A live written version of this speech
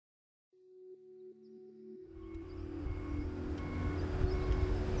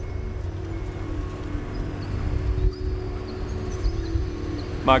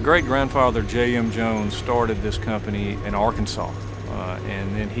My great-grandfather, J.M. Jones, started this company in Arkansas,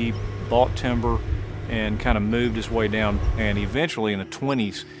 and then he bought timber and kind of moved his way down, and eventually in the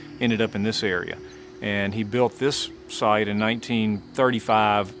 20s ended up in this area. And he built this site in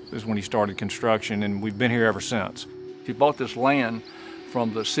 1935 is when he started construction, and we've been here ever since. He bought this land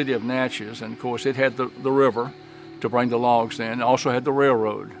from the city of Natchez, and of course it had the river to bring the logs in. It also had the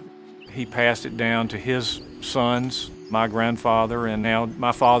railroad. He passed it down to his sons, my grandfather, and now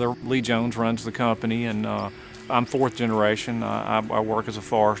my father, Lee Jones, runs the company, and I'm fourth generation. I work as a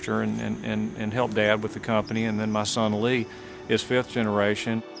forester and help Dad with the company, and then my son Lee is fifth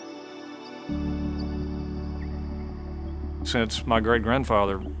generation. Since my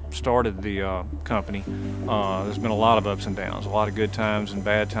great-grandfather started the company, there's been a lot of ups and downs, a lot of good times and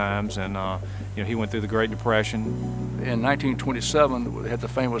bad times, and he went through the Great Depression. In 1927, we had the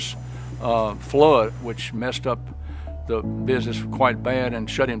famous flood, which messed up the business quite bad and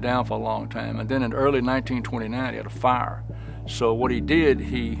shut him down for a long time. And then in early 1929, he had a fire. So what he did,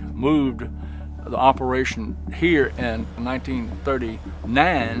 he moved the operation here in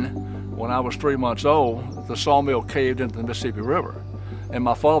 1939. When I was 3 months old, the sawmill caved into the Mississippi River, and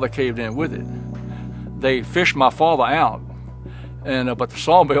my father caved in with it. They fished my father out, and but the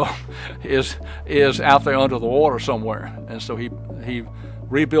sawmill is out there under the water somewhere, and so he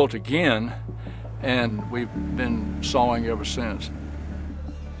rebuilt again, and we've been sawing ever since.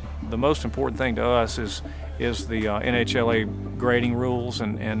 The most important thing to us is the NHLA grading rules,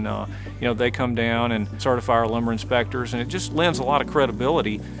 and they come down and certify our lumber inspectors, and it just lends a lot of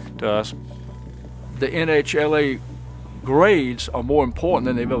credibility to us. The NHLA grades are more important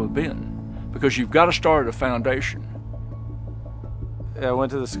than they've ever been, because you've got to start at a foundation. I went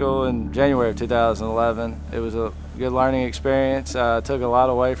to the school in January of 2011. It was a good learning experience. I took a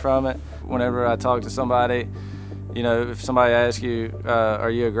lot away from it. Whenever I talk to somebody, if somebody asks you, are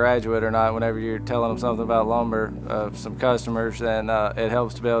you a graduate or not, whenever you're telling them something about lumber, some customers, then it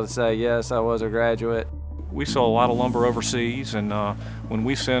helps to be able to say, yes, I was a graduate. We sell a lot of lumber overseas, and when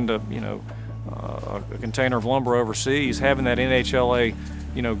we send a container of lumber overseas, having that NHLA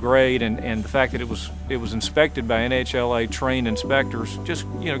grade and the fact that it was inspected by NHLA trained inspectors just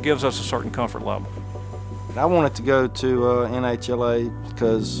gives us a certain comfort level. I wanted to go to NHLA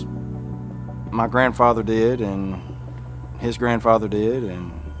because my grandfather did, and his grandfather did,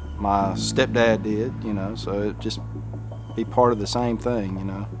 and my stepdad did, so it just be part of the same thing,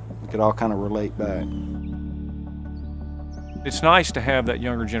 We could all kind of relate back. It's nice to have that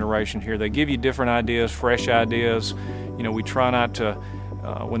younger generation here. They give you different ideas, fresh ideas. We try not to,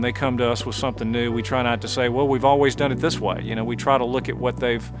 when they come to us with something new, we try not to say, well, we've always done it this way. We try to look at what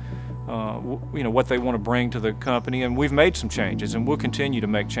they've what they want to bring to the company, and we've made some changes, and we'll continue to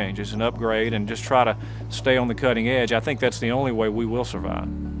make changes and upgrade and just try to stay on the cutting edge. I think that's the only way we will survive.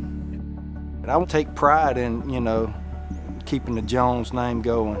 And I take pride in, keeping the Jones name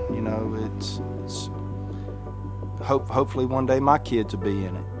going. It's hopefully one day my kids will be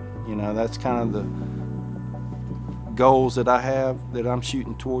in it. That's kind of the goals that I have, that I'm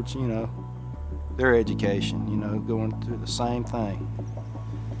shooting towards, their education, going through the same thing.